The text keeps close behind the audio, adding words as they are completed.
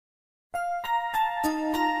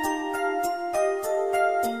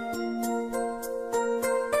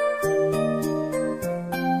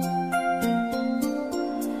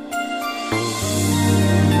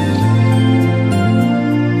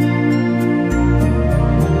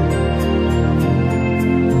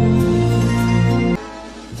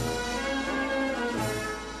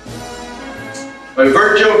By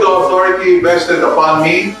virtue of the authority vested upon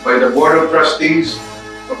me by the Board of Trustees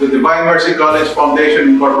of the Divine Mercy College Foundation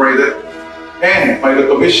Incorporated and by the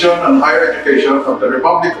Commission on Higher Education of the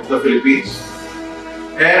Republic of the Philippines,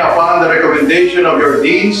 and upon the recommendation of your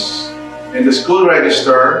deans and the school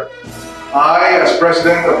register, I, as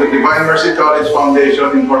President of the Divine Mercy College Foundation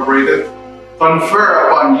Incorporated, confer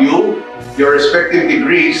upon you your respective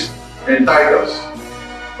degrees and titles.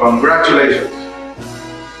 Congratulations.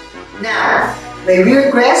 Now, may we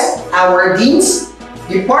request our deans,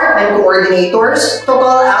 department coordinators to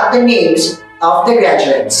call out the names of the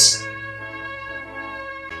graduates.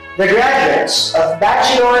 The graduates of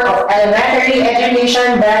Bachelor of Elementary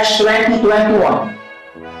Education Batch 2021.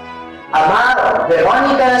 Amaro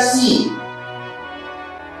Veronica C.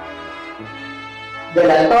 De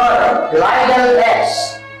la Torre Lydell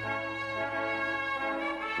S.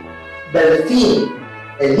 Delphine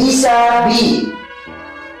Elisa B.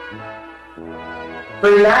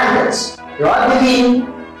 Fernandez Rodeline.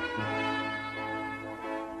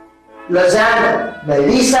 Lozano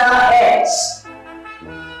Melissa X.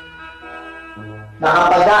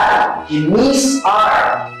 Nakapagal Eunice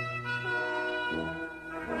R.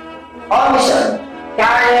 Omison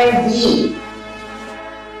Karen D.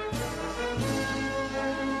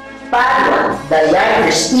 Padua Diane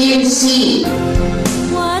Christine C.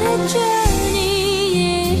 What a